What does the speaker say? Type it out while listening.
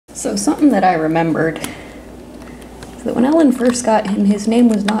So something that I remembered is that when Ellen first got him, his name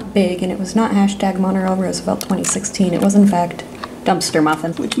was not Big, and it was not hashtag Monorail Roosevelt 2016. It was in fact Dumpster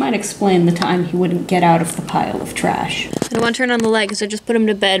Muffin, which might explain the time he wouldn't get out of the pile of trash. I don't want to turn on the light because I just put him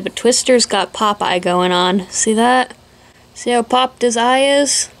to bed, but Twister's got Popeye going on. See that? See how popped his eye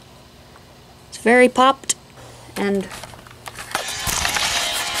is? It's very popped. And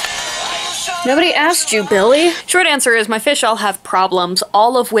nobody asked you, Billy. Short answer is my fish all have problems,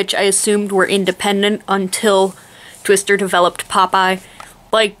 all of which I assumed were independent until Twister developed Popeye.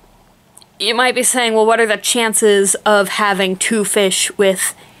 Like, you might be saying, well, what are the chances of having two fish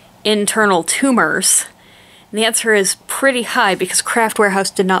with internal tumors? And the answer is pretty high because Craft Warehouse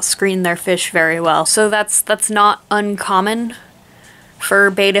did not screen their fish very well. So that's not uncommon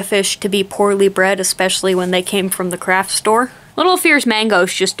for beta fish to be poorly bred, especially when they came from the craft store. Little Fierce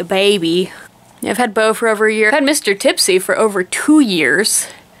Mango's just a baby. I've had Bo for over a year. I've had Mr. Tipsy for over 2 years.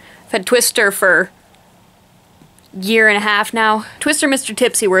 I've had Twister for year and a half now. Twister and Mr.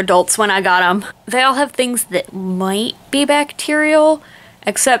 Tipsy were adults when I got them. They all have things that might be bacterial,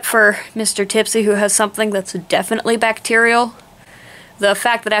 except for Mr. Tipsy, who has something that's definitely bacterial. The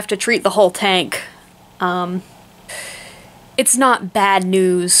fact that I have to treat the whole tank, it's not bad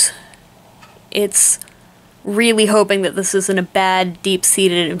news. It's really hoping that this isn't a bad,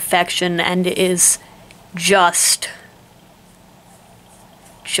 deep-seated infection and is just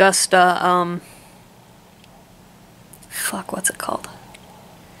a, fuck, what's it called?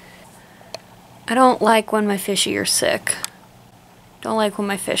 I don't like when my fishy are sick. Don't like when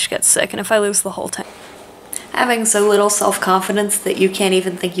my fish get sick, and if I lose the whole tank. Having so little self-confidence that you can't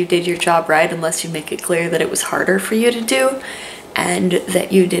even think you did your job right unless you make it clear that it was harder for you to do, and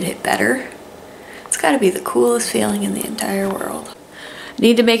that you did it better. It's gotta be the coolest feeling in the entire world. I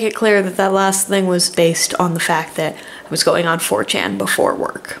need to make it clear that that last thing was based on the fact that I was going on 4chan before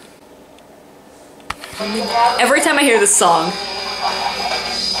work. Every time I hear this song,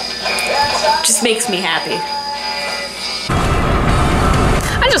 it just makes me happy.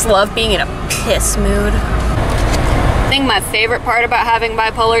 I just love being in a piss mood. I think my favorite part about having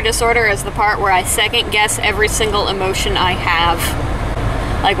bipolar disorder is the part where I second guess every single emotion I have.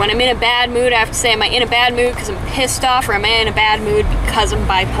 Like when I'm in a bad mood, I have to say, am I in a bad mood because I'm pissed off, or am I in a bad mood because I'm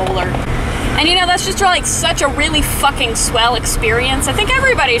bipolar? And you know, that's just like such a really fucking swell experience. I think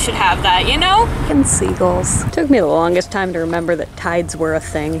everybody should have that, you know? Fucking seagulls. It took me the longest time to remember that tides were a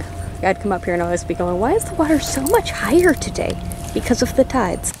thing. I'd come up here and always be going, why is the water so much higher today? Because of the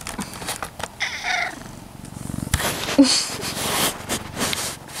tides.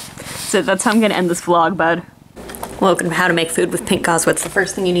 So that's how I'm gonna end this vlog, bud. Welcome to How to Make Food with Pink Goswitz. The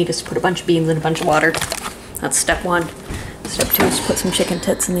first thing you need is to put a bunch of beans in a bunch of water. That's step 1. Step 2 is to put some chicken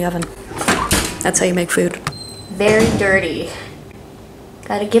tits in the oven. That's how you make food. Very dirty.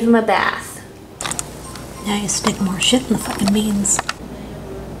 Gotta give him a bath. Now you stick more shit in the fucking beans.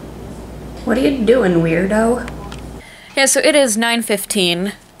 What are you doing, weirdo? Yeah, so it is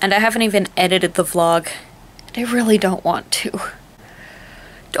 9:15, and I haven't even edited the vlog. And I really don't want to.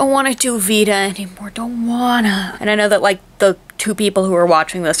 Don't want to do Veda anymore, don't wanna. And I know that like the 2 people who are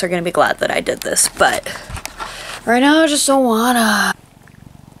watching this are gonna be glad that I did this, but right now I just don't wanna.